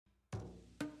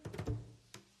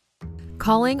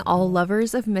calling all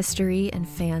lovers of mystery and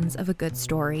fans of a good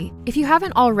story. If you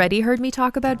haven't already heard me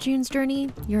talk about June's Journey,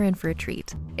 you're in for a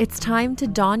treat. It's time to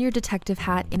don your detective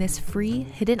hat in this free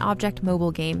hidden object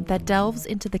mobile game that delves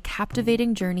into the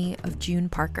captivating journey of June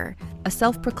Parker, a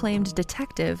self-proclaimed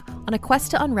detective on a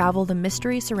quest to unravel the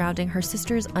mystery surrounding her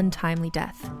sister's untimely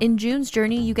death. In June's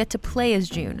Journey, you get to play as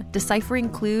June, deciphering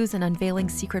clues and unveiling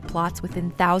secret plots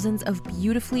within thousands of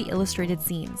beautifully illustrated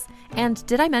scenes. And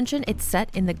did I mention it's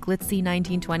set in the glitzy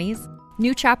 1920s?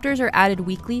 New chapters are added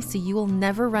weekly, so you will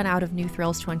never run out of new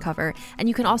thrills to uncover, and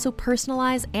you can also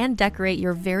personalize and decorate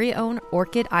your very own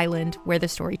Orchid Island where the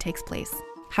story takes place.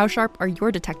 How sharp are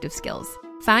your detective skills?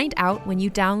 Find out when you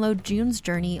download June's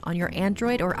Journey on your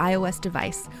Android or iOS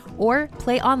device, or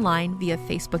play online via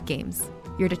Facebook Games.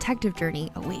 Your detective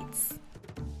journey awaits.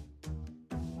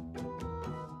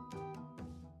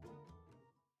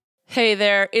 Hey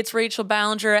there, it's Rachel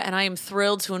Ballinger, and I am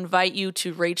thrilled to invite you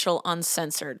to Rachel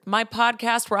Uncensored, my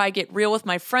podcast where I get real with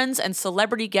my friends and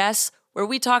celebrity guests, where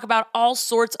we talk about all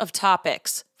sorts of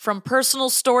topics. From personal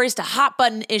stories to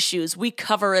hot-button issues, we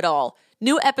cover it all.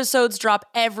 New episodes drop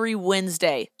every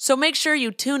Wednesday, so make sure you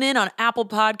tune in on Apple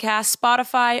Podcasts,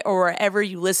 Spotify, or wherever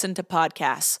you listen to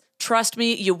podcasts. Trust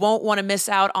me, you won't want to miss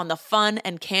out on the fun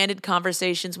and candid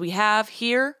conversations we have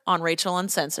here on Rachel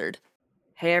Uncensored.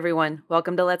 Hey everyone,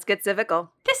 welcome to Let's Get Civical.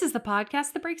 This is the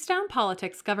podcast that breaks down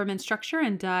politics, government structure,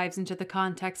 and dives into the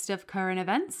context of current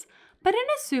events, but in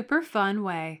a super fun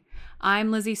way.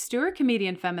 I'm Lizzie Stewart,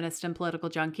 comedian, feminist, and political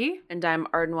junkie. And I'm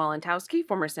Arden Walentowski,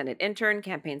 former Senate intern,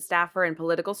 campaign staffer, and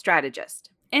political strategist.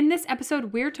 In this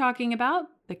episode, we're talking about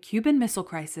the Cuban Missile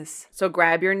Crisis. So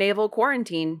grab your naval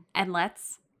quarantine. And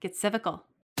let's get civical.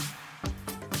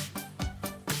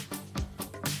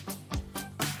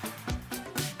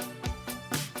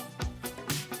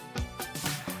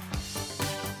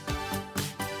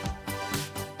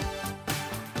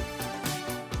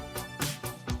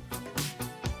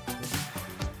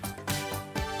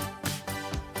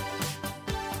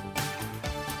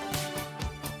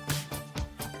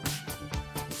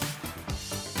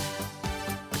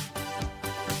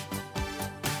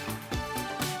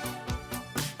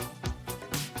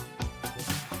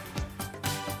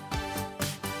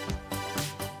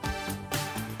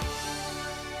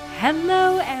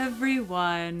 Hello,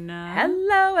 everyone.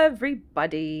 Hello,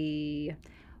 everybody.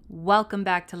 Welcome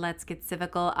back to Let's Get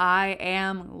Civical. I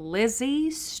am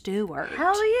Lizzie Stewart.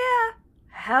 Hell yeah.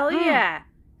 Hell yeah.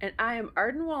 And I am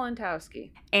Arden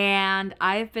Walentowski. And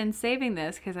I've been saving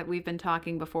this because we've been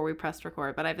talking before we pressed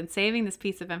record, but I've been saving this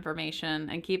piece of information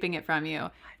and keeping it from you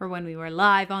for when we were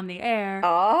live on the air.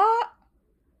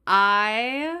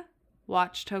 I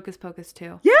watched Hocus Pocus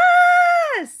 2.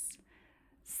 Yes!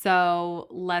 So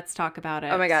let's talk about it.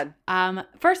 Oh my God.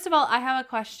 First of all, I have a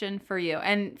question for you.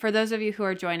 And for those of you who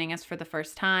are joining us for the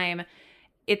first time,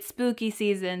 it's spooky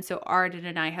season. So Arden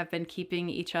and I have been keeping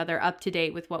each other up to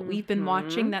date with what we've been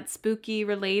watching that's spooky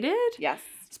related. Yes.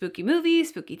 Spooky movies,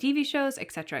 spooky TV shows,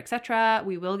 etc., etc.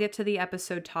 We will get to the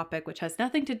episode topic, which has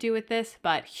nothing to do with this,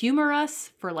 but humor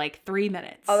us for like 3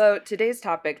 minutes. Although today's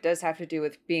topic does have to do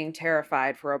with being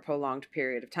terrified for a prolonged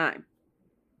period of time.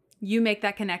 You make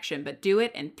that connection, but do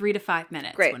it in 3 to 5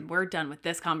 minutes. Great. When we're done with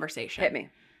this conversation. Hit me.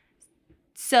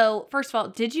 So, first of all,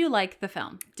 did you like the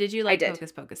film? Did you like I did.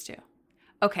 Hocus Pocus 2?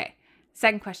 Okay.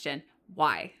 Second question,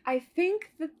 why? I think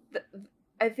that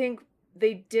I think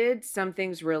they did some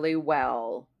things really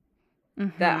well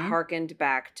that harkened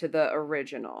back to the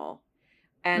original.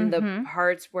 And the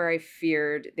parts where I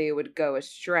feared they would go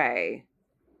astray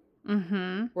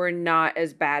were not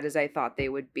as bad as I thought they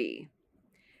would be.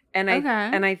 And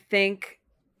I think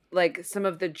like some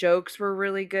of the jokes were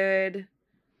really good.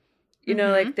 You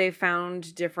know, like they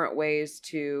found different ways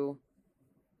to,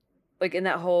 like in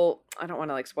that whole, I don't want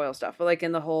to like spoil stuff, but like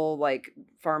in the whole like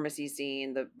pharmacy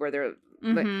scene where they're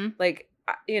like,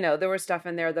 you know, there was stuff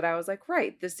in there that I was like,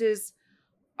 right, this is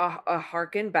a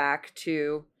harken back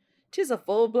to, 'tis a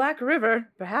full black river,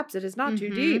 perhaps it is not too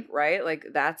deep, right? Like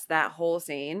that's that whole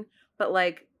scene, but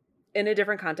like in a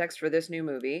different context for this new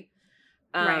movie.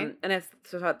 Right. And I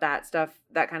thought that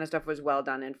kind of stuff was well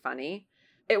done and funny.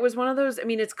 It was one of those, I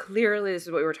mean, it's clearly, this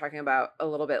is what we were talking about a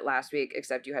little bit last week,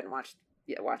 except you hadn't watched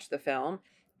the film.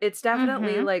 It's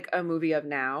definitely like a movie of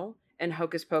now, and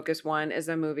Hocus Pocus 1 is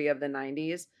a movie of the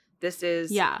 90s. This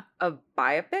is a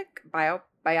biopic. Yep.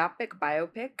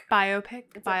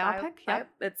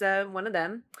 It's one of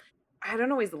them. I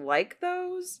don't always like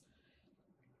those.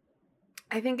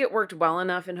 I think it worked well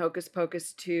enough in Hocus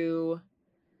Pocus 2.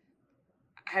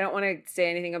 I don't want to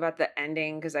say anything about the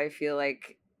ending because I feel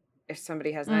like if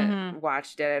somebody hasn't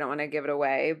watched it, I don't want to give it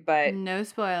away. But no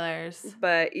spoilers.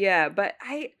 But yeah, but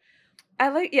I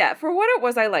for what it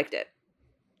was, I liked it.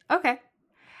 Okay.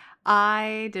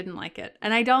 I didn't like it.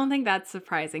 And I don't think that's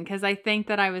surprising because I think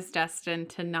that I was destined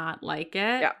to not like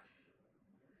it. Yeah.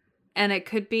 And it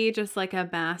could be just like a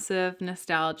massive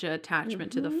nostalgia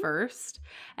attachment to the first.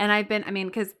 And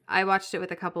because I watched it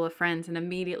with a couple of friends and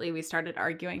immediately we started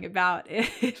arguing about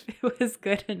if it was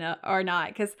good enough or not.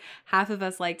 Because half of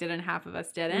us liked it and half of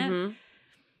us didn't. Mm-hmm.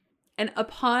 And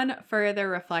upon further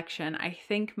reflection, I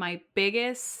think my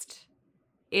biggest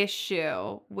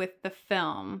issue with the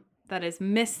film that is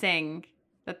missing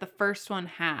that the first one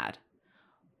had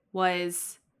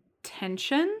was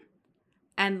tension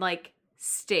and like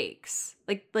stakes,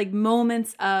 like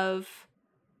moments of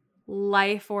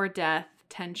life or death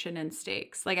tension and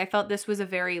stakes. Like I felt this was a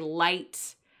very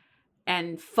light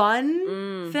and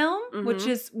fun film, which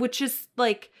is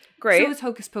like great. So is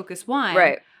Hocus Pocus 1,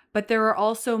 right? But there are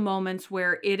also moments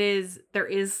where there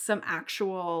is some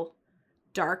actual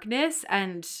darkness,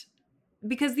 and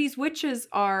because these witches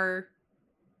are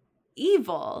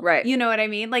evil, right? You know what I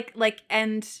mean? Like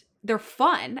and they're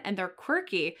fun and they're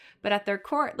quirky, but at their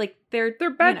core, like they're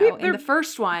bad people. In the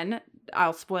first one,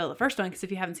 I'll spoil the first one because if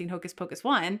you haven't seen Hocus Pocus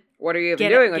 1, what are you even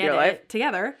doing with your life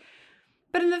together?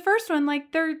 But in the first one,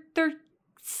 like they're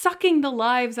sucking the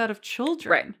lives out of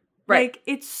children. Right. Like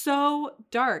it's so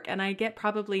dark, and I get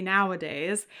probably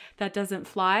nowadays that doesn't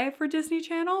fly for Disney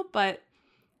Channel, but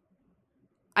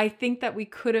I think that we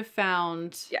could have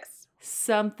found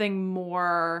something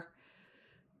more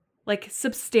like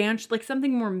substantial, like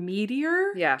something more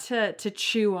meatier to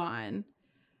chew on,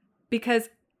 because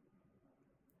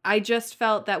I just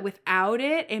felt that without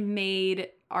it, it made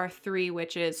our three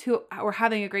witches who were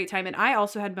having a great time. And I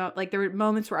also had there were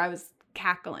moments where I was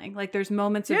cackling. Like there's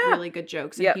moments of really good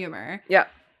jokes and humor. Yeah.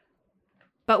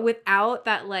 But without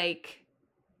that like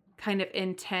kind of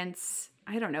intense,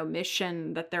 I don't know,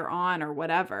 mission that they're on or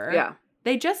whatever. Yeah.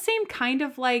 They just seem kind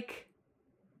of like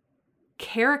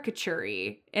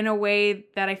caricature-y in a way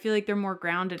that I feel like they're more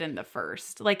grounded in the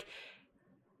first. Like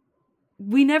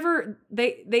they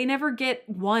never get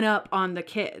one up on the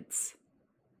kids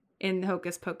in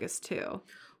Hocus Pocus 2.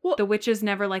 Well, the witches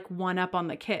never like one up on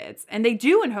the kids, and they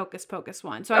do in Hocus Pocus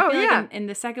 1. So I feel like in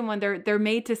the second one, they're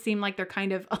made to seem like they're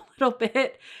kind of a little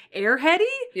bit airheady.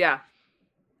 Yeah.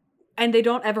 And they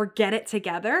don't ever get it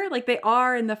together. Like they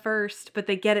are in the first, but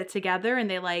they get it together and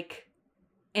they like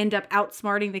end up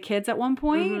outsmarting the kids at one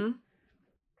point. Mm-hmm.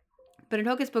 But in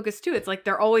Hocus Pocus 2, it's like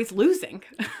they're always losing.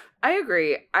 I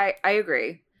agree. I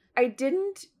agree.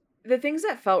 The things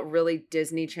that felt really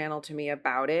Disney Channel to me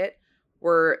about it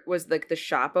was like the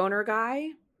shop owner guy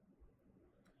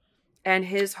and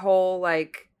his whole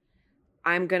like,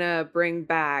 I'm gonna bring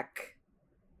back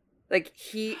like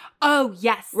he. Oh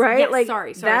yes, right. Yes, like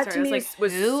sorry. That to me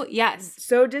was who? Yes,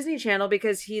 so Disney Channel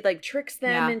because he like tricks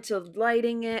them into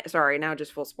lighting it. Sorry, now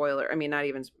just full spoiler. I mean, not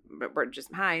even. We're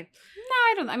just hi. No,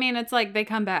 I don't. I mean, it's like they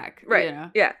come back, right? You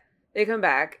know? Yeah, they come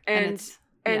back, and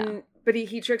but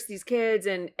he tricks these kids,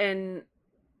 and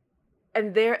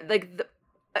they're like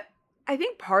I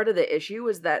think part of the issue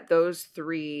was that those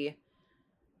three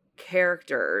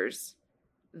characters,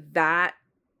 that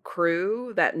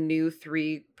crew, that new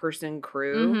 3-person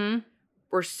crew,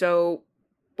 were so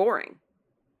boring.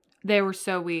 They were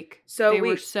so weak. They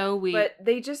were so weak. But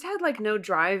they just had like no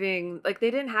driving, like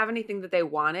they didn't have anything that they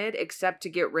wanted except to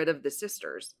get rid of the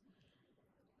sisters.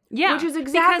 Yeah. Which is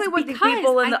exactly what the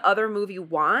people in the other movie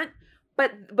want.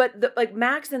 But like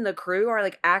Max and the crew are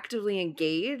like actively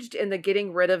engaged in the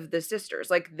getting rid of the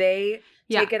sisters. Like they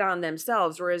take it on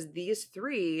themselves. Whereas these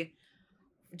three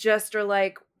just are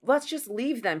like, let's just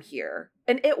leave them here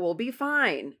and it will be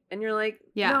fine. And you're like,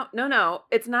 no,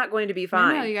 it's not going to be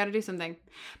fine. No, you got to do something.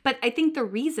 But I think the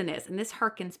reason is, and this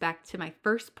harkens back to my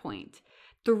first point,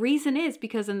 the reason is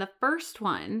because in the first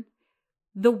one,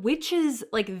 the witches,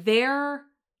 like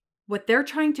what they're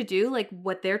trying to do, like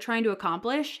what they're trying to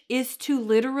accomplish is to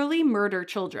literally murder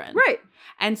children. Right.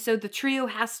 And so the trio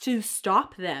has to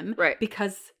stop them. Right.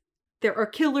 Because there are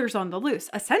killers on the loose,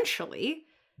 essentially.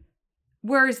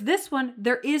 Whereas this one,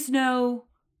 there is no...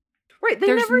 Right. They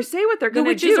never say what they're going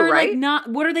to do, are right? Like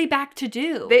what are they back to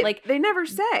do? They never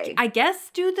say. I guess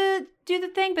do the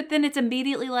thing, but then it's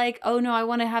immediately like, oh no, I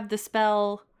want to have the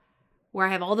spell where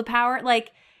I have all the power.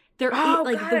 Like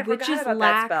the witches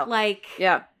lack like...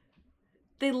 Yeah.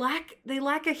 They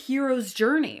lack a hero's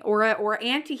journey or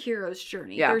anti-hero's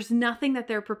journey. Yeah. There's nothing that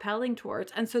they're propelling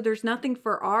towards. And so there's nothing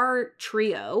for our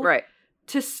trio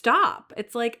to stop.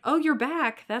 It's like, oh, you're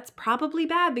back. That's probably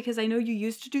bad because I know you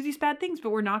used to do these bad things,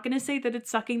 but we're not going to say that it's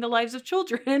sucking the lives of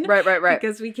children. Right.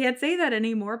 Because we can't say that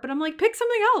anymore. But I'm like, pick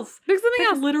something else. Pick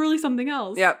else. Literally something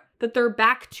else. Yep. that they're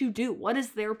back to do? What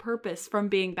is their purpose from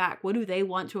being back? What do they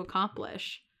want to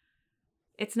accomplish?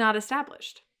 It's not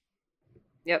established.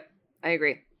 Yep, I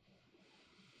agree.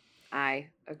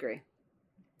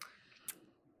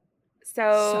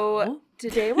 So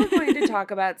today we're going to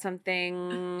talk about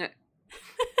something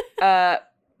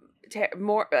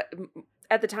more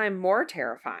at the time more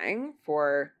terrifying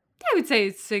for... I would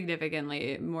say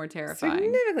significantly more terrifying.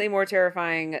 Significantly more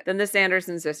terrifying than the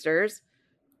Sanderson sisters.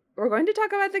 We're going to talk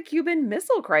about the Cuban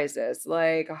Missile Crisis.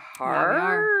 Like,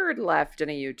 hard left in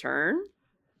a U-turn.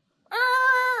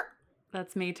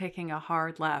 That's me taking a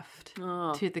hard left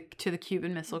to the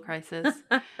Cuban Missile Crisis.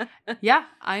 Yeah,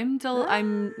 I'm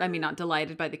not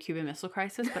delighted by the Cuban Missile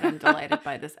Crisis, but I'm delighted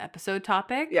by this episode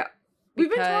topic. Yeah. We've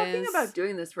been talking about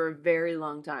doing this for a very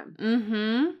long time.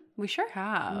 Mm-hmm. We sure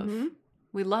have. Mm-hmm.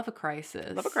 We love a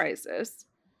crisis.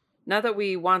 Not that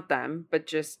we want them, but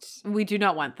just... We do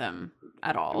not want them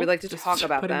at all. We like to talk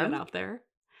about putting them. It out there.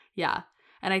 Yeah.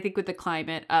 And I think with the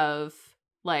climate of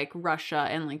like Russia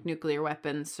and like nuclear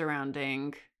weapons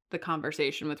surrounding the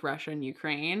conversation with Russia and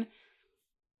Ukraine,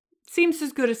 seems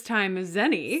as good as time as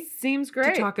any. Seems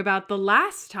great. To talk about the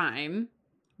last time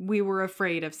we were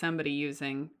afraid of somebody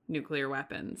using nuclear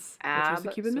weapons. Which was the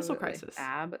Cuban Missile Crisis.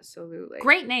 Absolutely.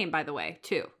 Great name, by the way,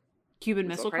 too. Cuban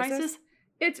Missile Crisis.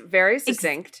 It's very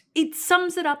succinct. It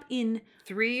sums it up in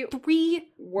three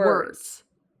words.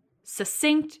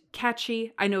 Succinct,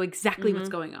 catchy. I know exactly what's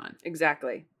going on.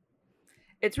 Exactly.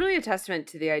 It's really a testament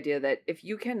to the idea that if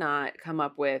you cannot come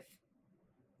up with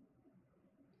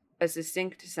a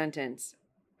succinct sentence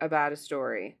about a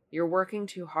story, you're working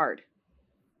too hard.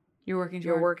 You're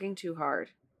working too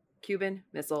hard. Cuban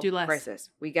Missile Crisis.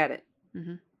 We get it.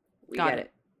 Mm-hmm. We get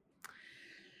it.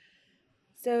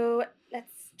 So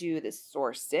let's do the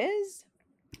sources.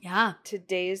 Yeah.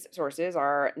 Today's sources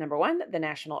are, number 1, the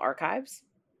National Archives.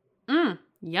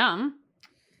 Yum.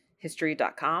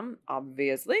 History.com,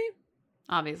 obviously.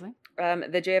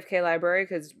 The JFK Library,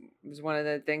 because it was one of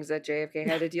the things that JFK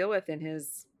had to deal with in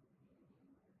his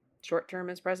short term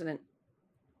as president.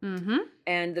 Mm-hmm.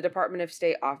 And the Department of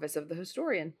State Office of the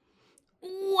Historian.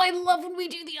 Ooh, I love when we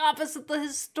do the Office of the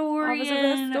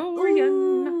Historian.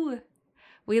 Ooh.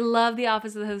 We love the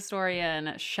Office of the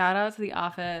Historian. Shout out to the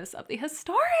Office of the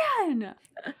Historian.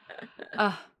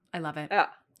 Oh, I love it. Yeah.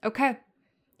 Okay.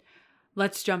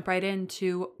 Let's jump right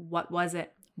into what was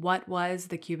it? What was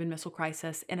the Cuban Missile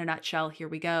Crisis? In a nutshell, here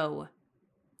we go.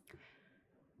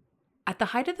 At the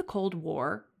height of the Cold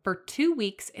War, for 2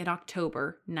 weeks in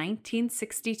October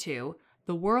 1962,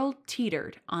 the world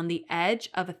teetered on the edge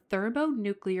of a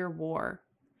thermonuclear war.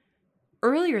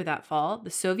 Earlier that fall,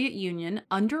 the Soviet Union,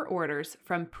 under orders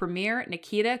from Premier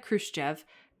Nikita Khrushchev,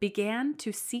 began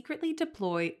to secretly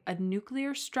deploy a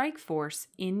nuclear strike force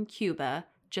in Cuba,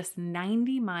 just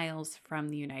 90 miles from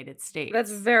the United States.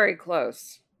 That's very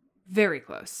close. Very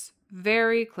close.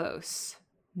 Very close.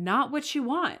 Not what you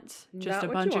want. Just a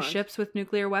bunch of ships with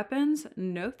nuclear weapons?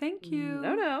 No, thank you.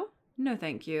 No. No,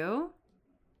 thank you.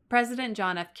 President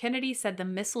John F. Kennedy said the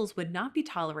missiles would not be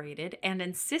tolerated and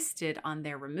insisted on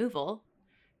their removal.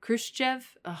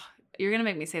 Khrushchev, you're going to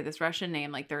make me say this Russian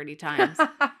name like 30 times.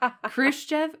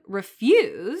 Khrushchev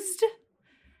refused.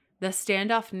 The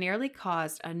standoff nearly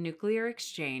caused a nuclear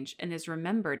exchange and is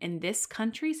remembered in this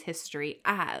country's history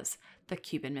as the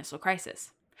Cuban Missile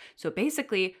Crisis. So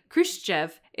basically,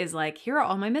 Khrushchev is like, here are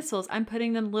all my missiles. I'm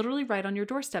putting them literally right on your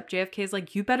doorstep. JFK is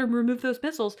like, you better remove those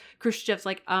missiles. Khrushchev's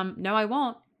like, no, I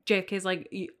won't. JFK's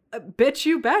like, bitch,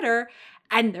 you better.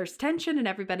 And there's tension and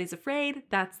everybody's afraid.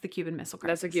 That's the Cuban Missile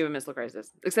Crisis. That's the Cuban Missile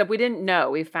Crisis. Except we didn't know.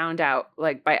 We found out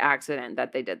like by accident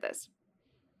that they did this.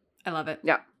 I love it.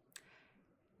 Yeah.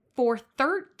 For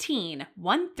 13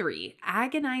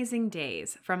 agonizing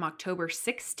days from October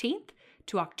 16th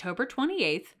to October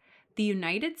 28th, the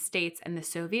United States and the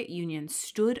Soviet Union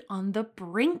stood on the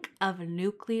brink of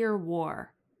nuclear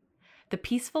war. The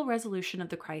peaceful resolution of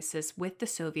the crisis with the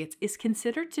Soviets is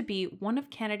considered to be one of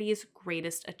Kennedy's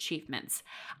greatest achievements.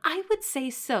 I would say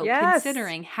so,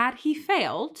 considering had he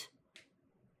failed,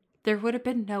 there would have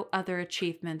been no other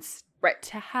achievements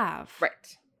to have.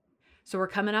 Right. So we're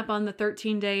coming up on the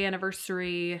 13-day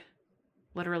anniversary,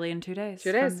 literally in 2 days.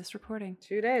 2 days. From this recording.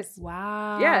 2 days.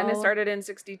 Wow. Yeah, and it started in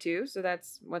 62, so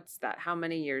that's, what's that? How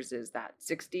many years is that?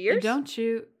 60 years? Don't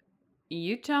you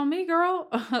tell me, girl.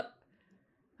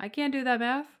 I can't do that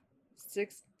math.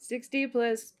 60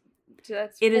 plus,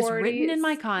 that's 40. It is written in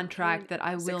my contract that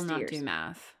I will not do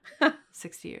math.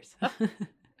 60 years.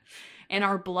 And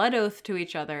our blood oath to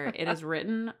each other, it is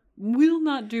written, will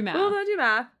not do math. Will not do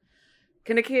math.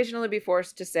 Can occasionally be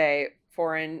forced to say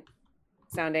foreign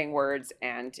sounding words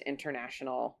and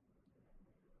international.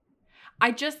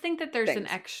 I just think that there's an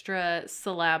extra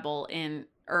syllable in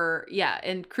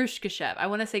Khrushchev. I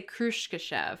want to say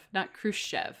Khrushchev, not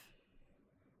Khrushchev.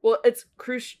 Well, it's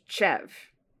Khrushchev.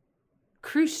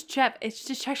 Khrushchev. It's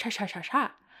just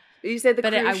ha. You said the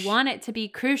but I want it to be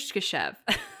Khrushchev.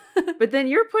 But then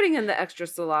you're putting in the extra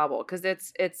syllable because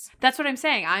it's. That's what I'm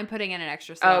saying. I'm putting in an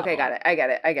extra syllable. Oh, okay, got it. I get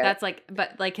it. That's like,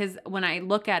 but like, because when I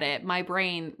look at it, my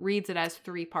brain reads it as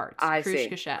 3 parts. I see.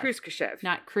 Khrushchev,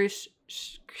 not Khrushchev.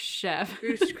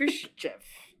 Khrushchev.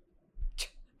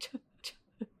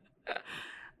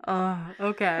 Oh,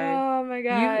 okay. Oh my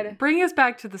God. Bring us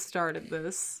back to the start of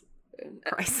this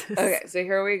crisis. Okay, so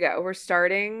here we go. We're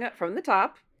starting from the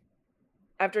top.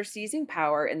 After seizing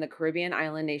power in the Caribbean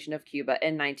island nation of Cuba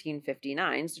in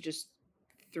 1959, so just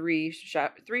three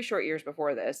short years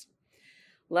before this,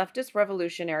 leftist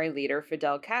revolutionary leader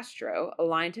Fidel Castro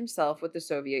aligned himself with the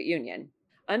Soviet Union.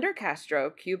 Under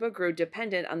Castro, Cuba grew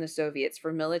dependent on the Soviets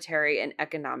for military and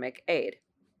economic aid.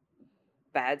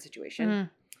 Bad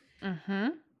situation. Mm-hmm.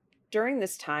 During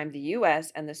this time, the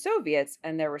U.S. and the Soviets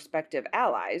and their respective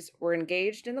allies were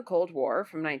engaged in the Cold War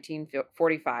from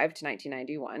 1945 to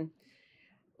 1991,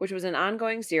 which was an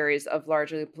ongoing series of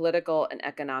largely political and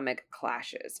economic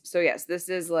clashes. So yes, this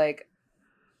is like,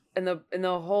 in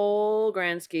the whole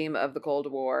grand scheme of the Cold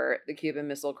War, the Cuban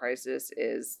Missile Crisis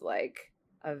is like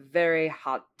a very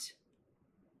hot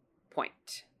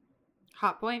point.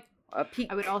 Hot point? A peak.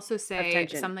 I would also say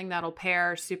something that'll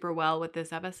pair super well with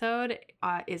this episode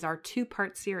is our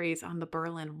 2-part series on the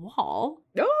Berlin Wall.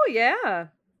 Oh, yeah.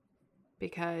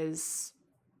 Because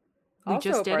we also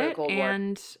just did it.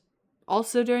 And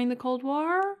also during the Cold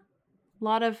War, a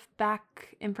lot of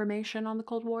back information on the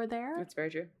Cold War there. That's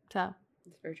very true. So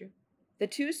that's very true. The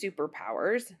two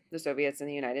superpowers, the Soviets and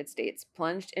the United States,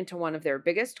 plunged into one of their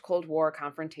biggest Cold War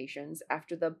confrontations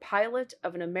after the pilot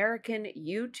of an American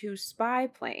U-2 spy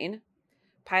plane,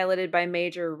 piloted by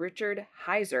Major Richard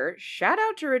Heiser, shout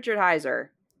out to Richard Heiser,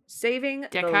 saving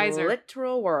the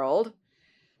literal world,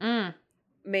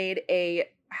 made a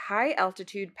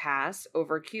high-altitude pass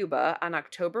over Cuba on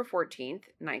October 14th,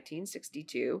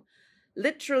 1962.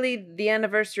 Literally, the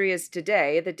anniversary is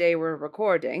today, the day we're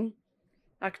recording.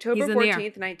 October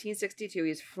 14th, 1962,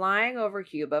 he's flying over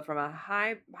Cuba from a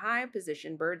high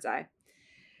position, bird's eye.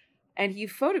 And he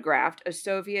photographed a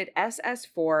Soviet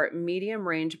SS-4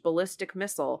 medium-range ballistic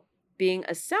missile being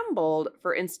assembled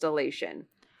for installation.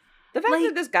 The fact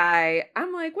that this guy,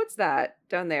 I'm like, what's that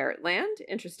down there? Land?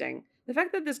 Interesting. The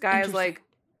fact that this guy is like,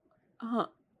 that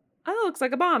looks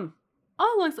like a bomb.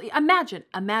 Oh, looks like, imagine.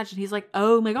 He's like,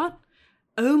 oh my God,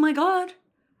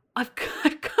 I've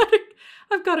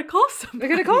got to call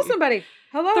somebody. I gotta call somebody.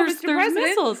 Hello, there's Mr.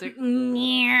 President. Missiles.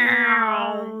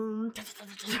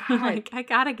 Like, I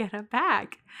gotta get him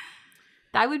back.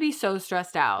 I would be so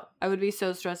stressed out. I would be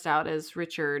so stressed out as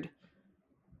Richard,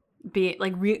 being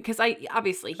like, because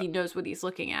obviously he knows what he's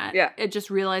looking at. Yeah, and just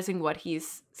realizing what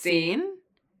he's seen.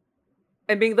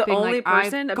 And being the only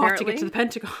person, I've apparently. got to get to the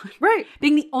Pentagon. Right.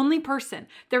 Being the only person.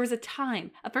 There was a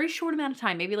very short amount of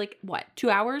time, maybe 2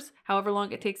 hours, however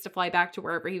long it takes to fly back to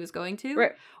wherever he was going to.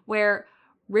 Right. Where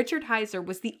Richard Heiser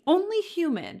was the only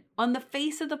human on the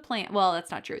face of the planet. Well,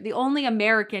 that's not true. The only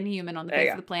American human on the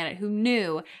face of the planet who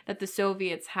knew that the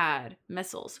Soviets had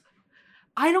missiles.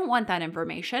 I don't want that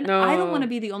information. No. I don't want to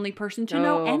be the only person to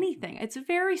know anything. It's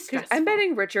very stressful. I'm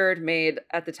betting Richard made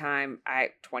at the time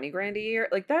 $20,000 a year.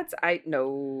 Like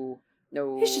no.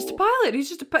 He's just a pilot. He's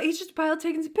just a pilot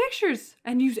taking some pictures.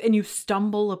 And you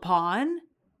stumble upon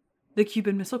the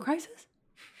Cuban Missile Crisis.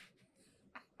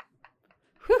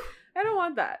 Whew. I don't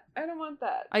want that. I don't want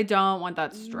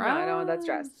that stress. No, I don't want that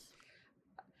stress.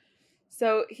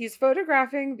 So he's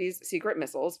photographing these secret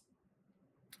missiles.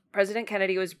 President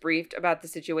Kennedy was briefed about the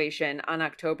situation on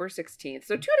October 16th.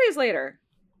 So 2 days later.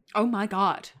 Oh my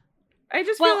God. I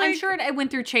just feel like... I'm sure it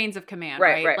went through chains of command,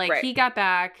 right? Right. He got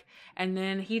back and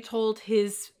then he told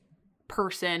his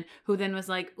person who then was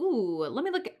like, ooh,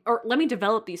 let me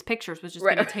develop these pictures, which is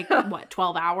going to take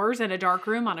 12 hours in a dark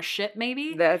room on a ship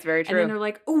maybe. That's very true. And then they're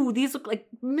like, ooh, these look like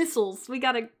missiles. We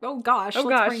got to,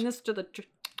 let's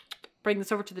bring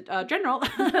this over to the general.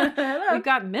 We've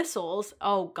got missiles.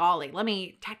 Oh golly, let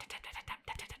me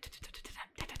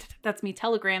that's me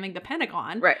telegramming the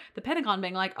Pentagon. Right. The Pentagon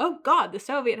being like, oh God, the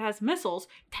Soviet has missiles.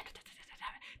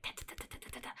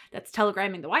 That's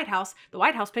telegramming the White House. The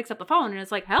White House picks up the phone and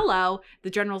it's like, hello. The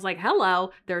general's like,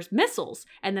 hello, there's missiles.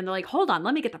 And then they're like, hold on,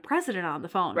 let me get the president on the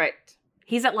phone. Right.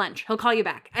 He's at lunch. He'll call you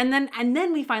back. And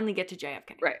then we finally get to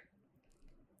JFK. Right.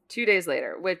 2 days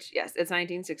later, which, yes, it's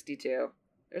 1962.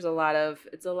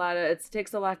 It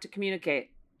takes a lot to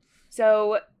communicate.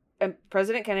 So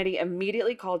President Kennedy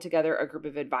immediately called together a group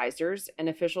of advisors, and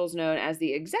officials known as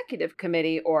the Executive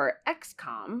Committee, or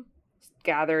EXCOM,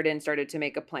 gathered and started to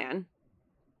make a plan.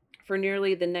 For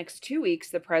nearly the next 2 weeks,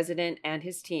 the president and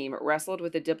his team wrestled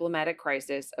with a diplomatic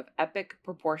crisis of epic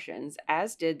proportions,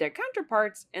 as did their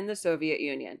counterparts in the Soviet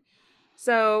Union.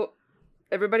 So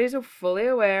everybody's fully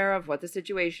aware of what the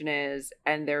situation is,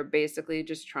 and they're basically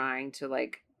just trying to,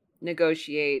 like,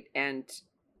 negotiate and,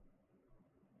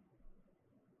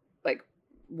 like,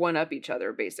 one-up each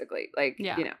other, basically. Like,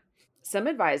 you know. Some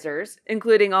advisors,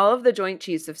 including all of the Joint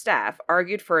Chiefs of Staff,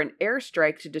 argued for an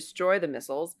airstrike to destroy the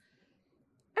missiles.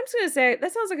 I'm just going to say,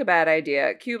 that sounds like a bad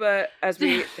idea. Cuba, as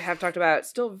we have talked about,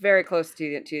 still very close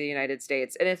to the United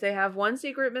States. And if they have one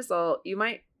secret missile,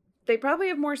 they probably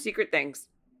have more secret things.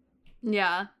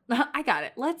 Yeah, I got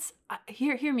it. Let's,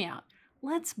 hear me out.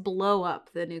 Let's blow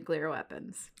up the nuclear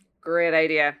weapons. Great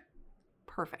idea.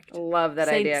 Perfect. Love that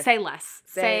idea. Say less.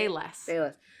 Say less. Say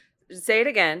less. Say it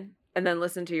again, and then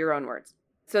listen to your own words.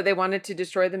 So they wanted to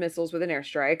destroy the missiles with an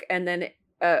airstrike, and then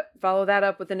follow that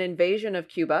up with an invasion of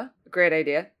Cuba. Great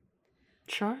idea.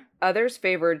 Sure. Others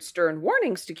favored stern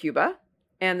warnings to Cuba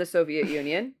and the Soviet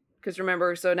Union. Because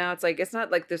remember, so now it's like, it's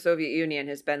not like the Soviet Union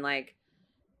has been like,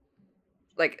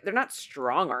 they're not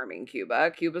strong arming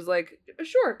Cuba. Cuba's like,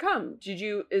 sure, come.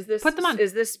 Put them on.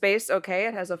 Is this space okay?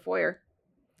 It has a foyer.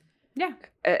 Yeah.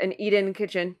 An eat-in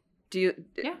kitchen. Do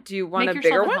you want a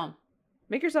bigger one? Home.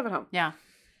 Make yourself at home. Yeah.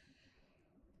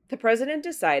 The president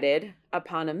decided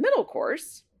upon a middle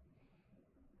course.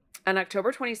 On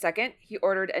October 22nd, he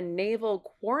ordered a naval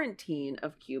quarantine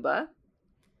of Cuba,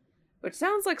 which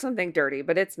sounds like something dirty,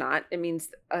 but it's not. It means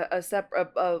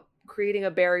creating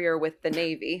a barrier with the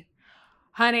Navy.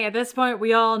 Honey, at this point,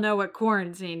 we all know what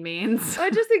quarantine means. I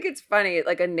just think it's funny,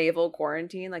 like a naval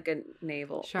quarantine, like a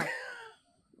naval. Sure.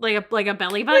 Like a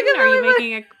belly button? Like Are you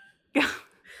making a...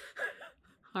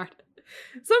 Hard.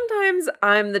 Sometimes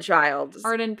I'm the child.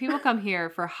 Arden, people come here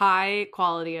for high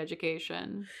quality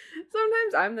education.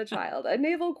 Sometimes I'm the child. A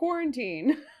naval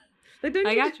quarantine. Like,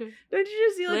 I got you. Don't you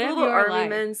just see like Live little your army life.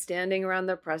 men standing around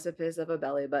the precipice of a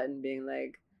belly button being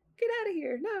like, get out of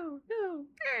here. No. No.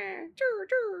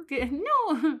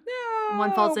 No.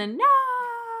 One falls in. No.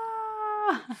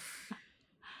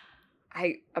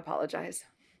 I apologize.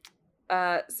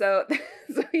 So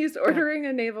he's ordering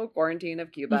a naval quarantine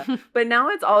of Cuba. But now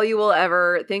it's all you will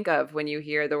ever think of when you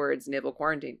hear the words naval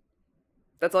quarantine.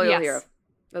 That's all you'll hear of.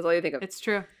 That's all you think of. It's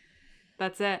true.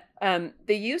 That's it.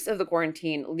 The use of the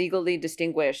quarantine legally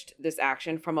distinguished this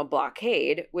action from a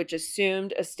blockade, which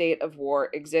assumed a state of war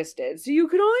existed. So you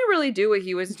could only really do what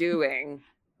he was doing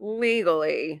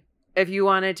legally if you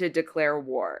wanted to declare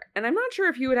war. And I'm not sure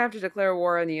if you would have to declare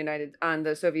war on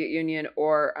the Soviet Union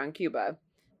or on Cuba.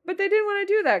 But they didn't want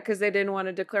to do that because they didn't want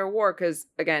to declare war because,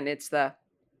 again, it's the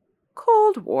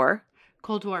Cold War.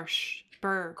 Cold War. Shh.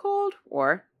 Brr. Cold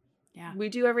War. Yeah. We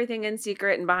do everything in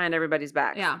secret and behind everybody's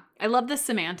backs. Yeah. I love the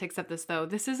semantics of this, though.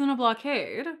 This isn't a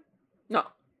blockade. No.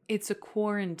 It's a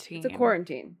quarantine. It's a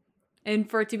quarantine. And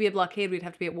for it to be a blockade, we'd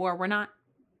have to be at war. We're not.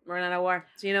 We're not at war.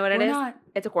 So you know what it is? Not.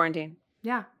 It's a quarantine.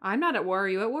 Yeah. I'm not at war. Are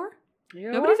you at war?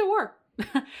 Nobody's at war.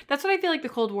 That's what I feel like the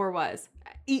Cold War was.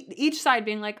 Each side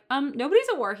being like, nobody's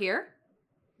at war here.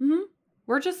 Mm-hmm.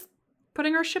 We're just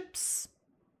putting our ships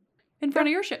in front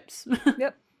of your ships.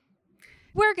 Yep.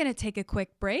 We're going to take a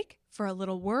quick break for a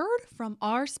little word from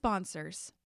our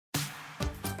sponsors.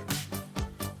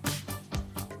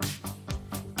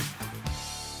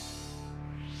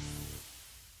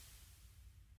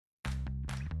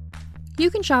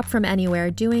 You can shop from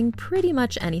anywhere doing pretty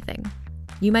much anything.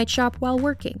 You might shop while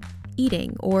working,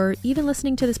 eating, or even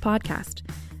listening to this podcast.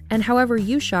 And however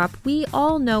you shop, we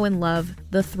all know and love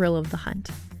the thrill of the hunt.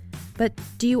 But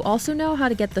do you also know how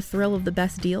to get the thrill of the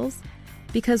best deals?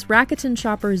 Because Rakuten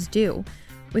shoppers do.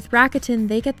 With Rakuten,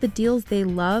 they get the deals they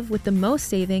love with the most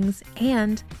savings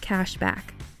and cash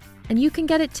back. And you can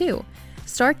get it too.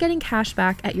 Start getting cash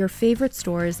back at your favorite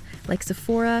stores like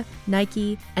Sephora,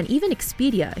 Nike, and even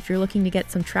Expedia if you're looking to get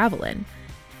some travel in.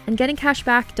 And getting cash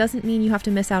back doesn't mean you have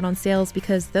to miss out on sales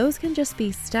because those can just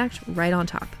be stacked right on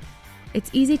top. It's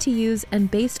easy to use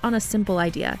and based on a simple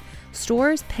idea.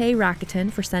 Stores pay Rakuten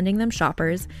for sending them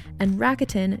shoppers, and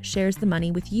Rakuten shares the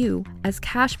money with you as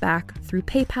cash back through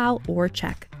PayPal or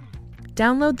check.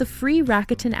 Download the free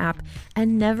Rakuten app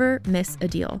and never miss a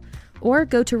deal. Or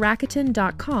go to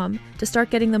Rakuten.com to start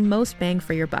getting the most bang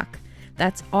for your buck.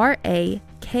 That's Rakuten.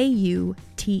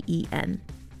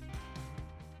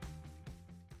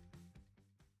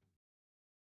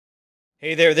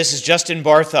 Hey there, this is Justin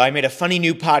Bartha. I made a funny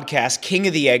new podcast, King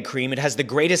of the Egg Cream. It has the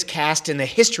greatest cast in the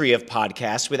history of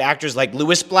podcasts with actors like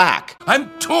Louis Black. I'm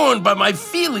torn by my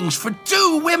feelings for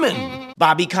two women.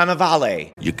 Bobby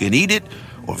Cannavale. You can eat it,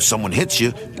 or if someone hits you,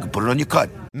 you can put it on your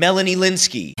cut. Melanie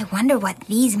Linsky. I wonder what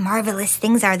these marvelous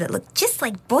things are that look just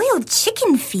like boiled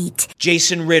chicken feet.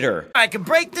 Jason Ritter. I can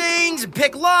break things and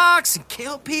pick locks and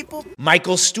kill people.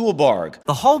 Michael Stuhlbarg.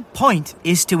 The whole point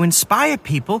is to inspire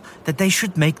people that they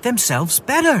should make themselves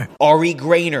better. Ari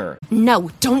Grainer.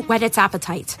 No, don't whet its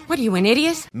appetite. What are you, an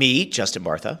idiot? Me, Justin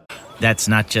Bartha. That's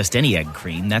not just any egg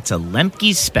cream, that's a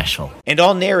Lemke's special. And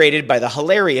all narrated by the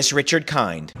hilarious Richard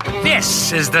Kind.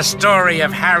 This is the story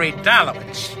of Harry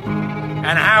Dalowitz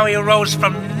and how he rose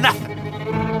from nothing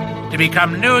to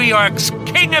become New York's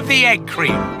King of the Egg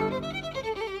Cream.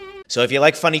 So if you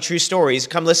like funny true stories,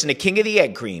 come listen to King of the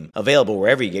Egg Cream, available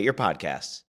wherever you get your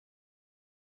podcasts.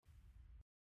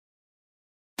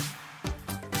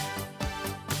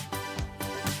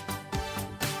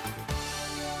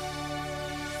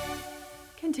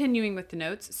 Continuing with the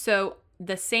notes. So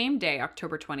the same day,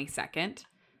 October 22nd,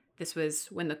 this was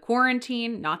when the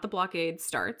quarantine, not the blockade,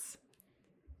 starts.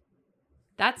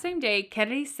 That same day,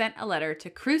 Kennedy sent a letter to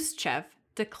Khrushchev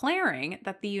declaring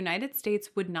that the United States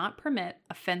would not permit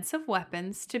offensive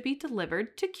weapons to be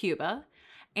delivered to Cuba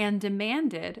and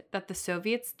demanded that the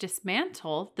Soviets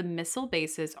dismantle the missile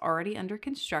bases already under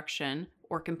construction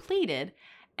or completed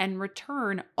and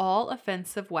return all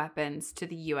offensive weapons to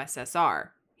the USSR.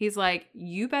 He's like,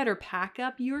 you better pack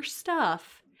up your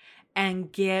stuff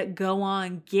and get.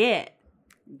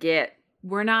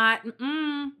 We're not,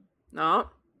 No.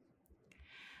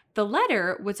 The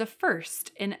letter was a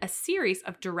first in a series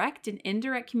of direct and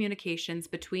indirect communications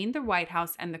between the White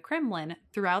House and the Kremlin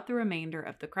throughout the remainder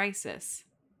of the crisis.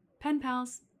 Pen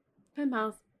pals.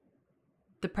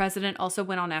 The president also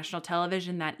went on national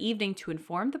television that evening to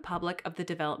inform the public of the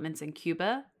developments in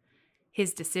Cuba,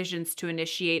 his decisions to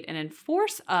initiate and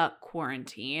enforce a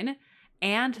quarantine,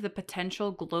 and the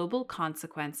potential global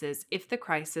consequences if the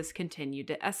crisis continued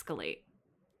to escalate.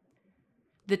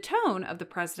 The tone of the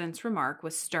president's remark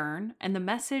was stern and the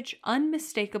message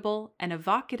unmistakable and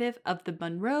evocative of the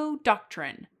Monroe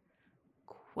Doctrine.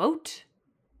 Quote,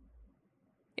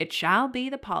 "It shall be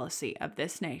the policy of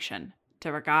this nation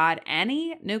to regard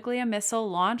any nuclear missile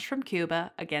launched from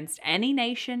Cuba against any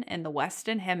nation in the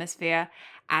Western Hemisphere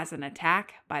as an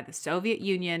attack by the Soviet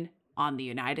Union on the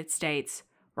United States,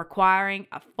 requiring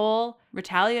a full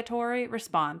retaliatory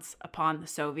response upon the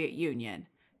Soviet Union."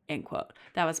 End quote.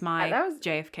 That was my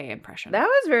JFK impression. That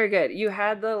was very good. You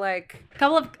had the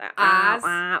couple of ahs.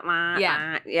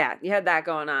 Yeah, you had that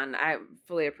going on. I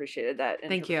fully appreciated that.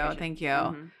 Thank you.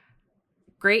 Mm-hmm.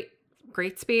 Great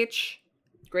speech.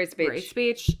 Great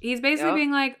speech. He's basically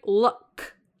being like,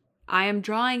 look, I am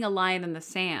drawing a line in the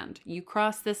sand. You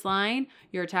cross this line,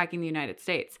 you're attacking the United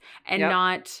States. And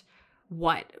not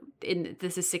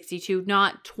this is 62,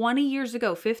 not 20 years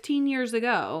ago, 15 years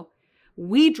ago,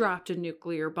 we dropped a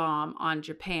nuclear bomb on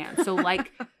Japan. So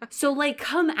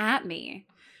come at me.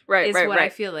 Right. I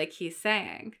feel like he's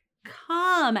saying.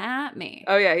 Come at me.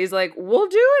 Oh yeah, he's like, we'll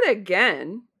do it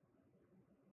again.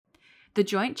 The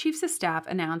Joint Chiefs of Staff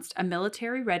announced a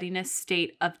military readiness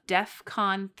state of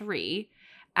DEFCON 3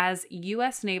 as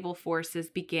U.S. naval forces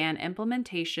began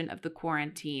implementation of the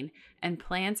quarantine and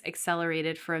plans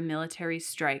accelerated for a military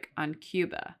strike on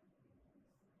Cuba.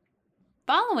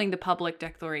 Following the public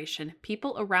declaration,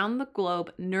 people around the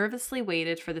globe nervously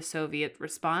waited for the Soviet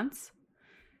response.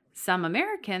 Some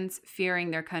Americans,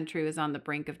 fearing their country was on the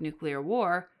brink of nuclear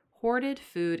war, hoarded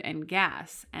food and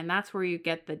gas, and that's where you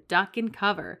get the duck and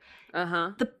cover.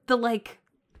 The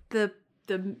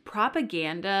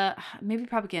propaganda, maybe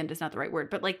propaganda is not the right word,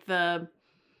 but like the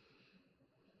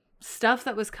stuff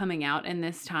that was coming out in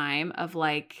this time of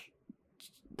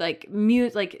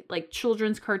music, like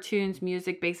children's cartoons,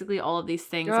 music, basically all of these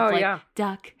things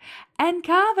duck and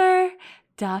cover,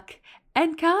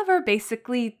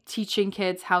 basically teaching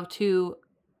kids how to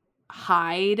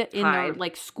hide in their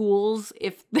schools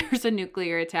if there's a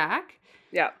nuclear attack.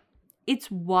 Yeah.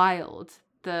 It's wild,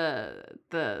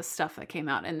 the stuff that came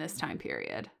out in this time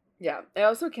period. Yeah. I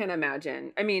also can't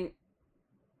imagine. I mean,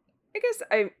 I guess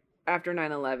after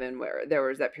 9/11, where there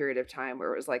was that period of time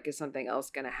where it was like, is something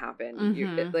else going to happen?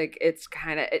 Mm-hmm. It's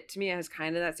kind of, to me, it has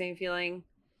kind of that same feeling.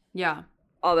 Yeah.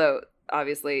 Although,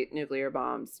 obviously, nuclear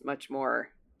bombs, much more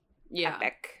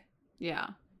epic. Yeah.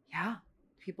 Yeah.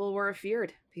 People were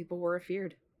afeared.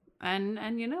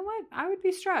 And you know what? I would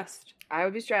be stressed.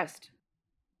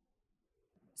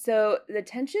 So the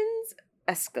tensions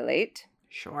escalate.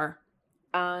 Sure.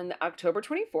 On October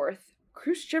 24th,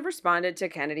 Khrushchev responded to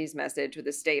Kennedy's message with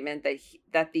a statement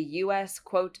that the U.S.,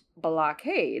 quote,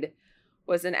 blockade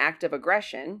was an act of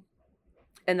aggression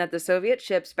and that the Soviet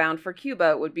ships bound for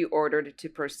Cuba would be ordered to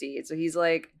proceed. So he's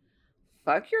like,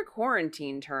 fuck your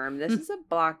quarantine term. This is a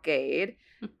blockade,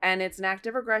 and it's an act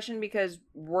of aggression because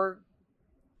we're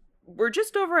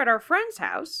just over at our friend's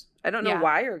house. I don't know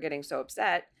why you're getting so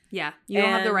upset. Yeah, you don't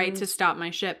have the right to stop my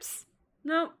ships.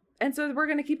 No, and so we're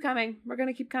going to keep coming. We're going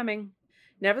to keep coming.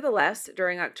 Nevertheless,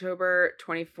 during October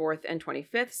 24th and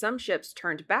 25th, some ships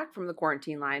turned back from the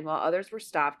quarantine line while others were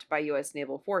stopped by U.S.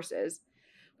 naval forces.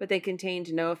 But they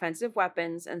contained no offensive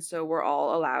weapons, and so were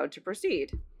all allowed to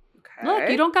proceed. Okay. Look,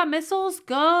 you don't got missiles?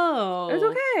 Go. It's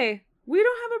okay. We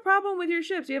don't have a problem with your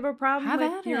ships. You have a problem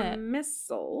with your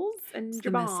missiles and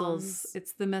your bombs. Missiles.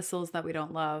 It's the missiles that we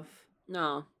don't love.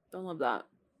 No, don't love that.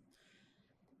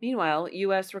 Meanwhile,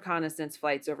 U.S. reconnaissance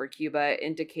flights over Cuba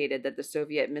indicated that the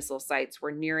Soviet missile sites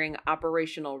were nearing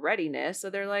operational readiness.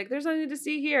 So they're like, there's nothing to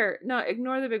see here. No,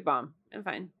 ignore the big bomb. I'm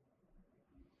fine.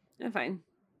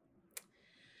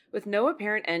 With no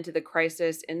apparent end to the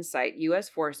crisis in sight, U.S.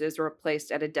 forces were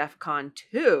placed at a DEFCON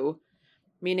 2,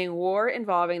 meaning war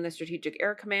involving the Strategic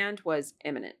Air Command was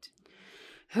imminent.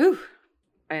 Whew.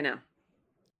 I know.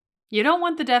 You don't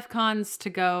want the DEFCONs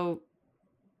to go...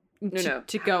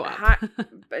 To go up.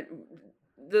 But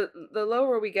the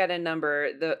lower we get in number,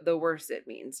 the worse it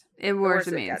means. The worse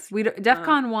it means.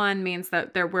 DEFCON 1 means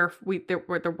that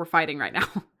we're fighting right now.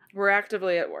 We're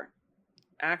actively at war.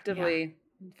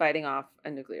 Fighting off a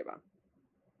nuclear bomb.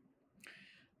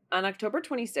 On October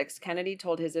 26, Kennedy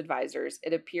told his advisors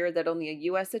it appeared that only a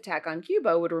U.S. attack on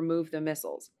Cuba would remove the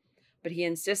missiles, but he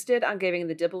insisted on giving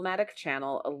the diplomatic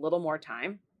channel a little more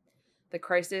time. The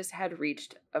crisis had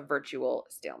reached a virtual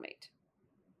stalemate.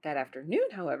 That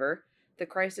afternoon, however, the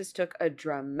crisis took a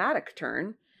dramatic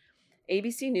turn.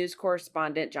 ABC News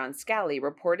correspondent John Scali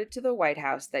reported to the White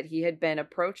House that he had been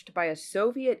approached by a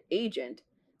Soviet agent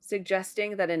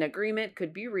suggesting that an agreement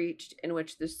could be reached in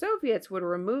which the Soviets would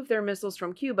remove their missiles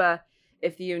from Cuba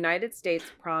if the United States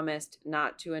promised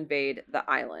not to invade the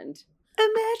island.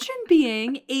 Imagine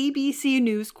being ABC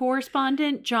News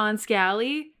correspondent John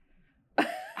Scali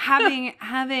having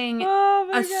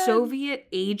a Soviet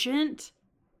agent,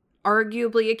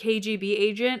 arguably a KGB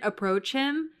agent, approach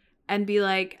him and be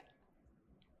like,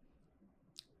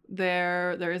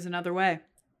 there is another way.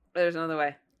 There's another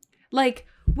way. Like,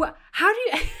 what? How do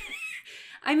you?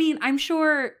 I mean, I'm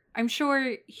sure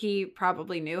he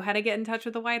probably knew how to get in touch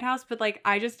with the White House, but like,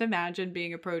 I just imagine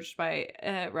being approached by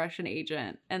a Russian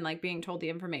agent and like being told the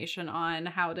information on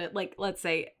how to, like, let's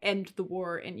say, end the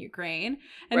war in Ukraine,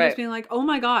 and just being like, oh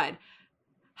my God,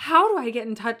 how do I get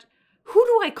in touch? Who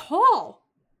do I call?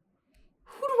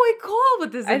 Who do I call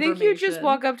with this information? I think you just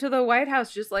walk up to the White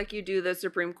House just like you do the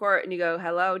Supreme Court and you go,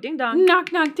 hello, ding dong.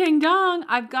 Knock, knock, ding dong.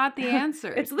 I've got the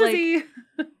answer. It's Lizzie.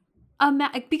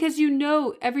 Because you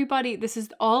know, everybody, this is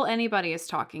all anybody is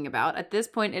talking about. At this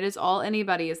point, it is all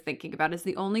anybody is thinking about. It's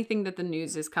the only thing that the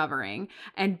news is covering.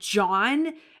 And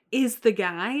John is the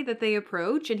guy that they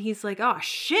approach. And he's like, oh,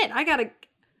 shit, I gotta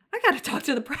talk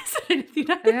to the president of the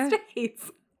United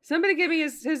States. Somebody give me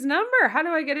his number. How do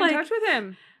I get in touch with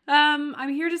him? I'm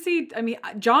here to see,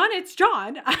 John, it's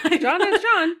John. It's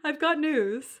John. I've got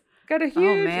news. Got a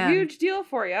huge deal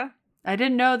for you. I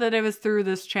didn't know that it was through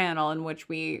this channel in which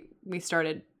we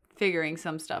started figuring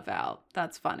some stuff out.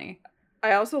 That's funny.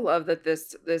 I also love that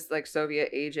this like Soviet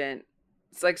agent,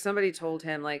 it's like somebody told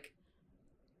him, like,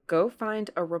 go find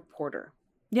a reporter.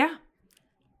 Yeah.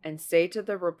 And say to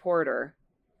the reporter,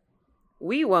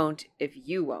 we won't if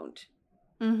you won't.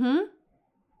 Mm-hmm.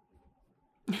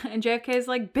 And JFK is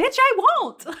like, bitch, I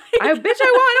won't. I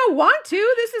don't want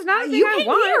to. This is not a thing I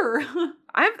want. Here.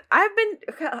 I've been,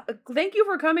 thank you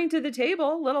for coming to the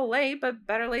table. A little late, but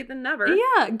better late than never.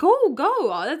 Yeah, go.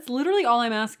 That's literally all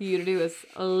I'm asking you to do is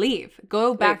leave.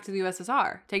 Go back to the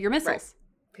USSR. Take your missiles.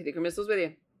 Right. Take your missiles with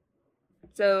you.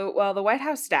 So while the White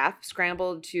House staff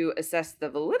scrambled to assess the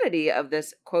validity of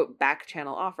this, quote, back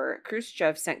channel offer,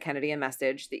 Khrushchev sent Kennedy a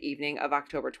message the evening of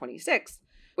October 26th,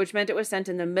 which meant it was sent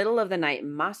in the middle of the night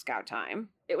Moscow time.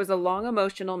 It was a long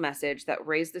emotional message that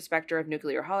raised the specter of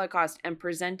nuclear holocaust and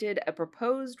presented a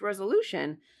proposed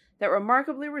resolution that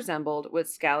remarkably resembled what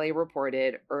Scali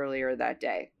reported earlier that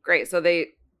day. Great, so they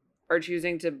are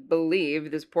choosing to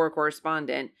believe this poor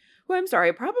correspondent, who, I'm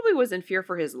sorry, probably was in fear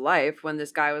for his life when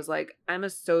this guy was like, I'm a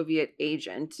Soviet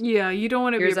agent. Yeah, you don't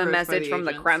want to be Here's a message from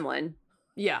the Kremlin.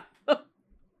 Yeah.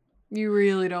 You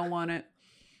really don't want it.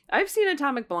 I've seen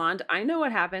Atomic Blonde. I know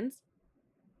what happens.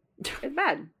 It's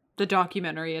bad. The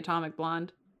documentary Atomic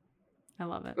Blonde. I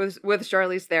love it. With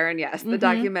Charlize Theron, yes. The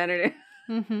documentary.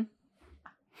 Mm-hmm.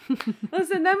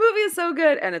 Listen, that movie is so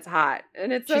good, and it's hot,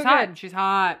 and it's so She's hot. good. She's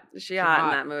hot. She's hot in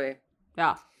that movie.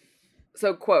 Yeah.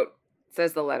 So, quote,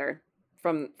 says the letter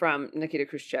from Nikita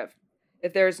Khrushchev.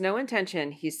 If there is no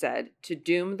intention, he said, to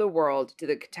doom the world to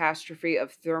the catastrophe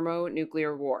of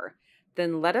thermonuclear war,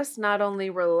 then let us not only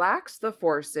relax the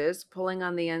forces pulling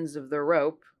on the ends of the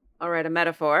rope. All right, a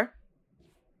metaphor.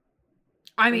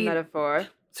 I mean, metaphor.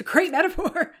 It's a great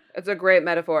metaphor. It's a great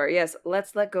metaphor. Yes,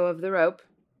 let's let go of the rope.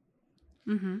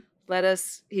 Mm-hmm. Let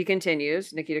us, he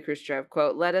continues, Nikita Khrushchev,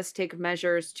 quote, let us take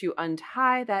measures to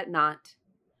untie that knot.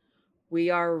 We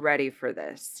are ready for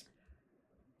this.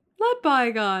 Let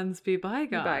bygones be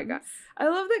bygones. I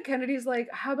love that Kennedy's like,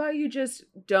 how about you just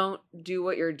don't do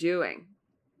what you're doing?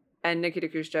 And Nikita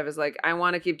Khrushchev is like, I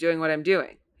want to keep doing what I'm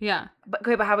doing. Yeah. But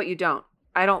how about you don't?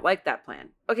 I don't like that plan.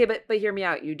 Okay, but hear me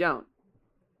out. You don't.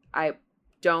 I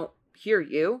don't hear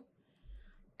you.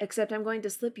 Except I'm going to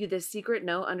slip you this secret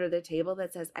note under the table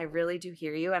that says, I really do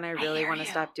hear you and I really want to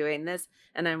stop doing this.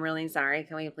 And I'm really sorry.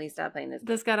 Can we please stop playing this?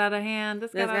 This got out of hand.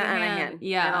 This got out of hand.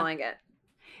 Yeah. I don't like it.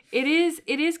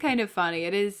 It is kind of funny.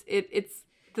 It's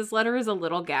this letter is a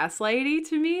little gaslighty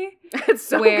to me. It's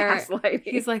so gaslighty.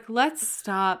 He's like, let's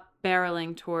stop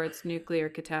barreling towards nuclear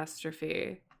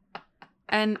catastrophe.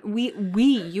 And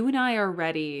you and I are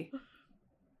ready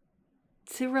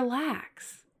to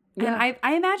relax. Yeah. And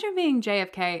I imagine being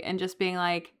JFK and just being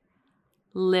like,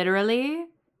 literally,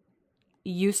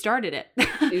 you started it.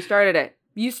 You started it.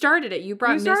 You started it. You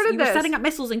brought you were setting up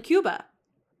missiles in Cuba.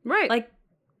 Right. Like,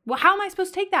 well, how am I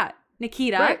supposed to take that,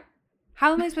 Nikita? Right.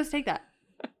 How am I supposed to take that?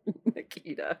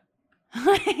 Nikita.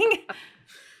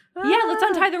 Yeah, let's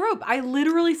untie the rope. I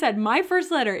literally said, my first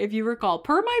letter, if you recall,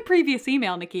 per my previous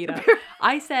email, Nikita,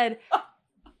 I said,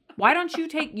 why don't you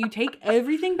take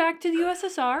everything back to the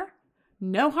USSR?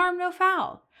 No harm, no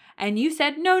foul. And you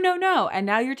said, no. And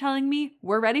now you're telling me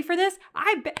we're ready for this?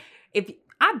 I've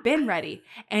been ready.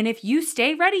 And if you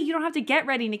stay ready, you don't have to get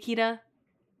ready, Nikita.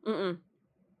 Mm-mm.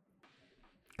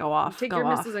 Go off. Take your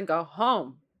misses and go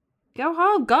home. Go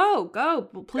home. Go.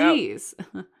 Please.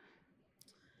 Go.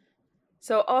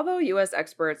 So, although U.S.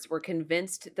 experts were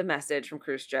convinced the message from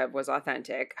Khrushchev was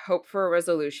authentic, hope for a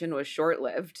resolution was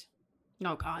short-lived.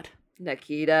 Oh, God.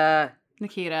 Nikita,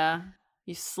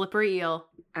 you slippery eel.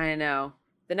 I know.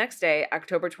 The next day,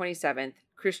 October 27th,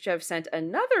 Khrushchev sent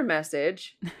another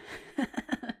message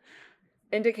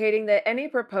indicating that any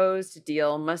proposed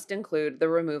deal must include the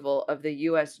removal of the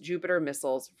U.S. Jupiter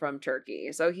missiles from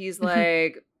Turkey. So he's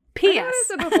like, P.S. I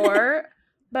said before,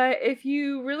 but if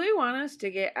you really want us to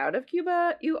get out of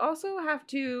Cuba, you also have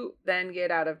to then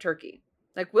get out of Turkey.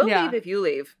 Like, we'll leave if you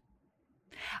leave.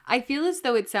 I feel as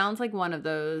though it sounds like one of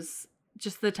those,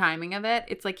 just the timing of it.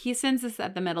 It's like he sends this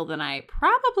at the middle of the night,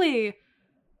 probably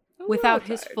without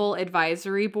his full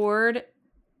advisory board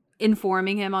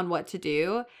informing him on what to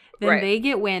do. Then they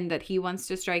get wind that he wants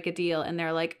to strike a deal and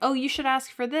they're like, oh, you should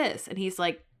ask for this. And he's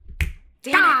like,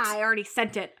 I already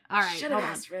sent it. All right, should have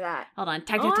asked for that. Hold on.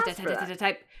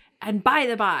 Type. And by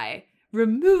the by,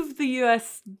 remove the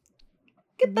U.S.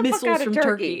 missiles from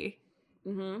Turkey.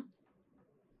 Mm-hmm.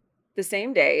 The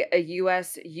same day, a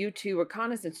U.S. U-2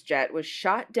 reconnaissance jet was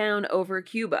shot down over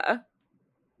Cuba.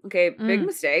 Okay, big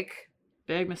mistake.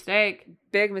 Big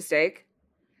mistake.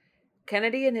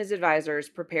 Kennedy and his advisors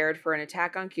prepared for an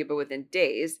attack on Cuba within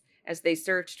days as they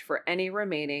searched for any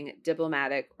remaining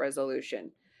diplomatic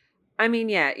resolution. I mean,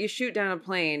 yeah, you shoot down a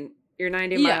plane, you're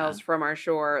 90 miles from our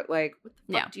shore. Like, what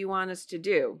the fuck do you want us to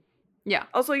do? Yeah.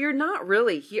 Also, you're not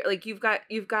really here. Like, you've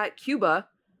got Cuba,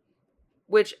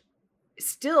 which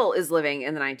still is living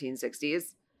in the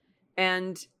 1960s.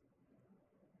 And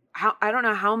I don't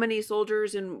know how many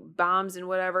soldiers and bombs and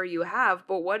whatever you have,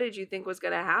 but what did you think was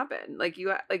going to happen?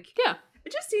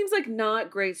 It just seems like not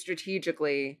great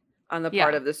strategically on the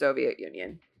part of the Soviet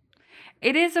Union.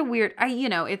 It is a weird,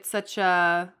 it's such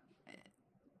a,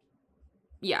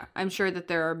 I'm sure that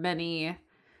there are many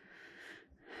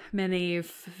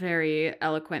very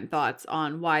eloquent thoughts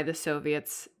on why the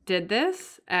Soviets did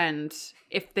this and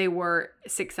if they were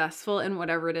successful in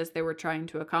whatever it is they were trying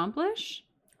to accomplish.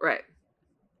 Right.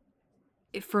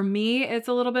 For me, it's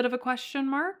a little bit of a question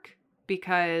mark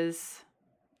because,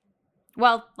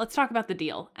 well, let's talk about the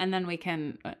deal and then we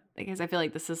can, because I feel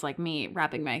like this is like me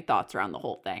wrapping my thoughts around the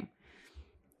whole thing.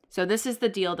 So this is the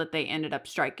deal that they ended up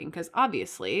striking because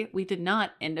obviously we did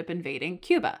not end up invading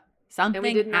Cuba. And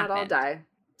we did not all die.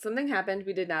 Something happened.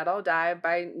 We did not all die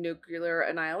by nuclear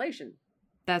annihilation.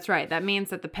 That's right. That means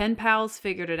that the pen pals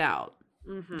figured it out.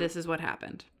 Mm-hmm. This is what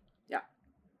happened. Yeah.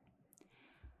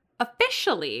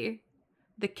 Officially,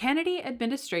 the Kennedy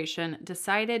administration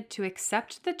decided to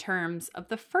accept the terms of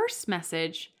the first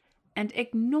message and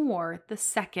ignore the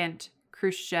second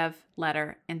Khrushchev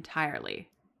letter entirely.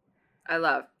 I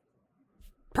love.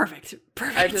 Perfect.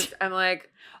 I'm like,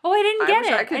 oh, I didn't get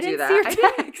it. I could do that. See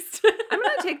your text. I'm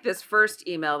going to take this first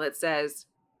email that says,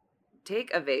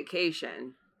 take a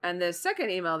vacation. And this second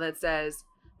email that says,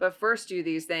 but first do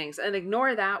these things. And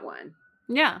ignore that one.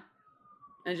 Yeah.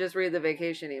 And just read the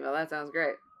vacation email. That sounds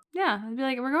great. Yeah. I'd be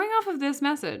like, we're going off of this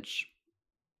message.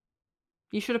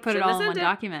 You should have put it all in one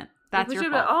document. That's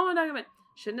your fault. All in one document.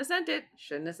 Shouldn't have sent it.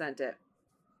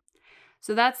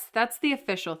 So that's the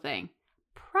official thing.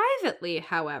 Privately,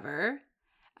 however,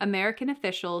 American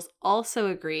officials also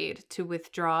agreed to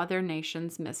withdraw their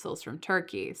nation's missiles from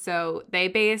Turkey. So they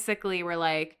basically were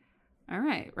like, all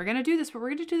right, we're going to do this, but we're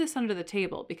going to do this under the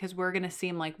table because we're going to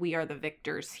seem like we are the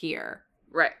victors here.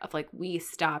 Right. Of like, we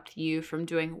stopped you from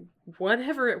doing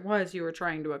whatever it was you were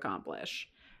trying to accomplish.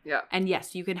 Yeah. And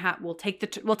yes, you can we'll take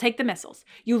the missiles.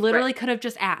 You literally could have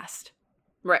just asked.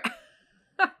 Right.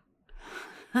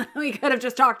 We could have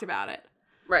just talked about it.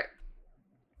 Right.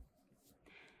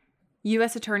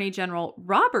 U.S. Attorney General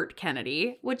Robert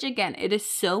Kennedy, which again, it is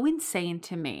so insane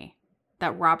to me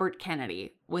that Robert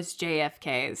Kennedy was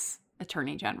JFK's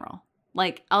Attorney General.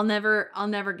 Like, I'll never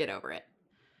get over it.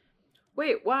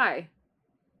 Wait, why?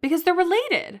 Because they're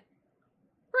related.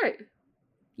 Right.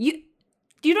 You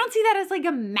don't see that as like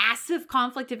a massive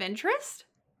conflict of interest?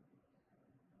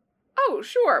 Oh,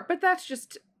 sure, but that's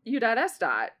just U.S.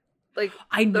 Like,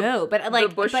 I know, but like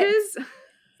the Bushes.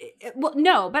 Well,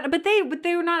 no, but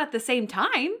they were not at the same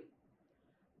time.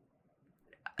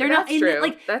 They're That's not true.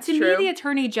 Like, that's to true. me, the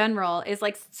Attorney General is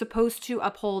like supposed to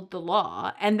uphold the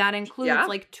law, and that includes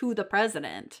like to the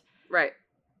president. Right.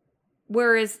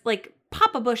 Whereas like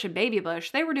Papa Bush and Baby Bush,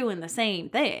 they were doing the same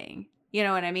thing. You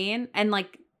know what I mean? And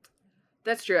like,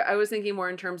 that's true. I was thinking more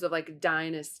in terms of like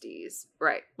dynasties.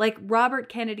 Right. Like Robert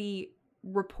Kennedy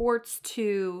reports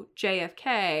to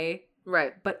JFK.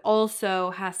 Right. But also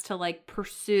has to like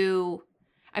pursue.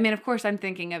 I mean, of course, I'm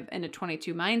thinking of in a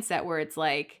 22 mindset where it's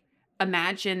like,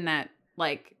 imagine that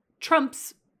like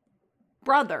Trump's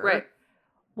brother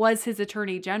was his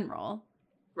attorney general.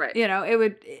 Right. You know, it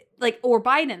would like, or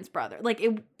Biden's brother. Like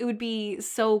it would be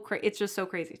so crazy. It's just so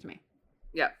crazy to me.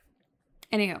 Yeah.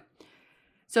 Anyhow,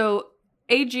 so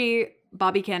AG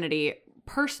Bobby Kennedy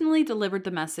personally delivered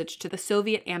the message to the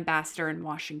Soviet ambassador in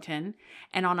Washington,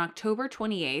 and on October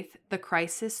 28th, the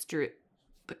crisis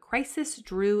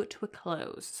drew to a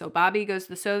close. So Bobby goes to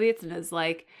the Soviets and is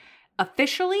like,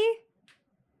 officially,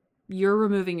 you're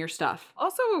removing your stuff.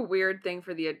 Also a weird thing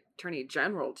for the Attorney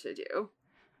General to do.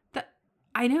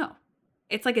 I know.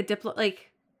 It's like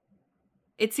like,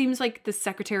 it seems like the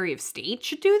Secretary of State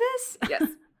should do this. Yes.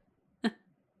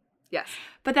 Yes.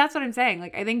 But that's what I'm saying.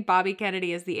 Like, I think Bobby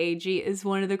Kennedy as the AG is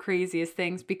one of the craziest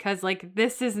things because, like,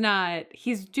 this is not,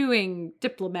 he's doing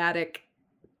diplomatic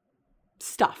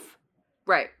stuff.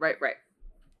 Right.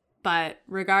 But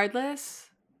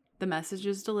regardless, the message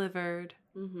is delivered.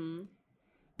 Mm-hmm.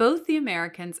 Both the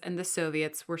Americans and the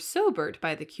Soviets were sobered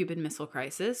by the Cuban Missile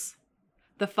Crisis.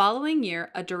 The following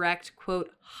year, a direct,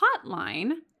 quote,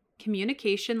 hotline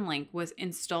communication link was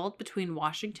installed between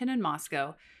Washington and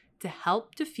Moscow to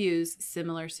help diffuse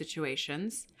similar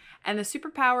situations, and the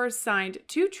superpowers signed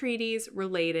 2 treaties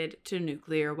related to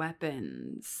nuclear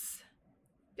weapons.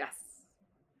 Yes.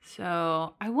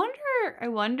 So I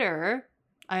wonder,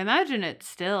 I imagine it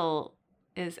still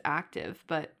is active,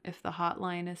 but if the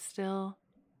hotline is still,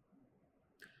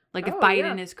 like if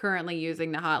Biden is currently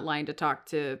using the hotline to talk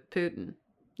to Putin,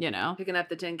 you know? Picking up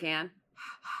the tin can.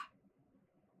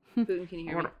 Putin, can you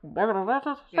hear me?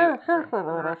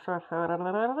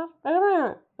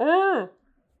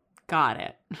 Got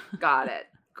it. Got it.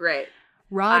 Great.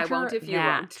 Roger, I won't if you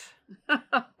won't.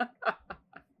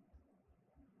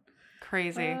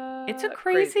 Crazy. It's a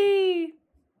crazy.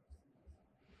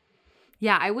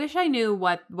 Yeah, I wish I knew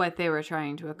what they were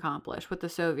trying to accomplish, what the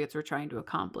Soviets were trying to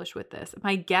accomplish with this.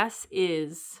 My guess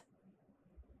is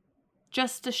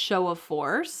just a show of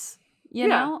force, you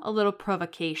know, a little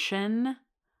provocation.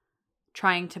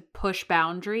 Trying to push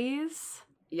boundaries.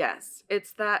 Yes.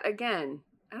 It's that, again,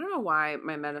 I don't know why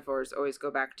my metaphors always go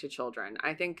back to children.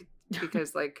 I think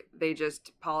because, like,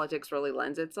 politics really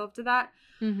lends itself to that.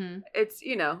 Mm-hmm. It's,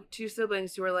 you know, 2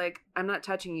 siblings who are like, I'm not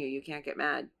touching you. You can't get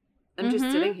mad. I'm just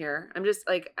sitting here. I'm just,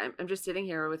 like, I'm just sitting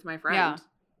here with my friend. Yeah.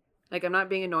 Like, I'm not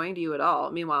being annoying to you at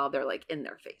all. Meanwhile, they're, like, in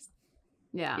their face.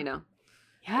 Yeah. You know?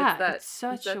 Yeah. It's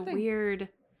such a weird.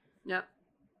 Yeah.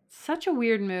 Such a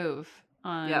weird move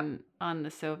on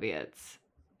the Soviets.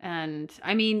 And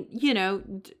I mean, you know,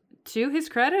 to his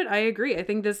credit, I agree. I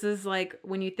think this is like,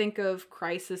 when you think of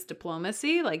crisis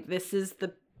diplomacy, like this is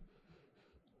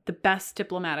the best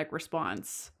diplomatic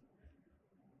response.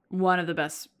 One of the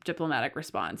best diplomatic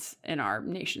response in our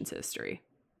nation's history.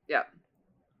 Yeah.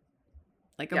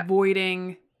 Like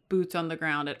avoiding boots on the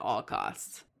ground at all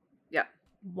costs. Yeah.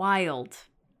 Wild.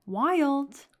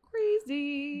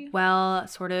 Crazy. Well,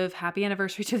 sort of happy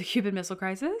anniversary to the Cuban Missile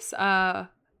Crisis.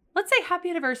 Let's say happy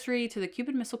anniversary to the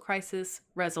Cuban Missile Crisis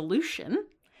resolution.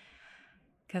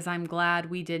 Because I'm glad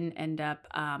we didn't end up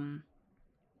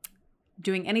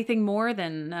doing anything more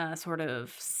than sort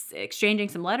of exchanging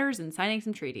some letters and signing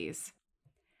some treaties.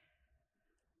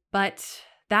 But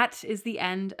that is the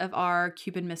end of our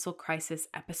Cuban Missile Crisis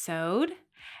episode.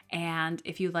 And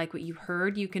if you like what you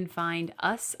heard, you can find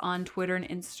us on Twitter and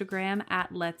Instagram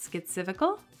at Let's Get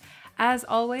Civical. As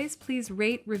always, please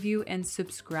rate, review, and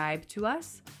subscribe to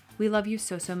us. We love you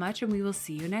so, so much, and we will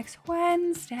see you next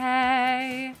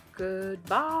Wednesday.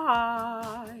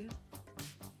 Goodbye.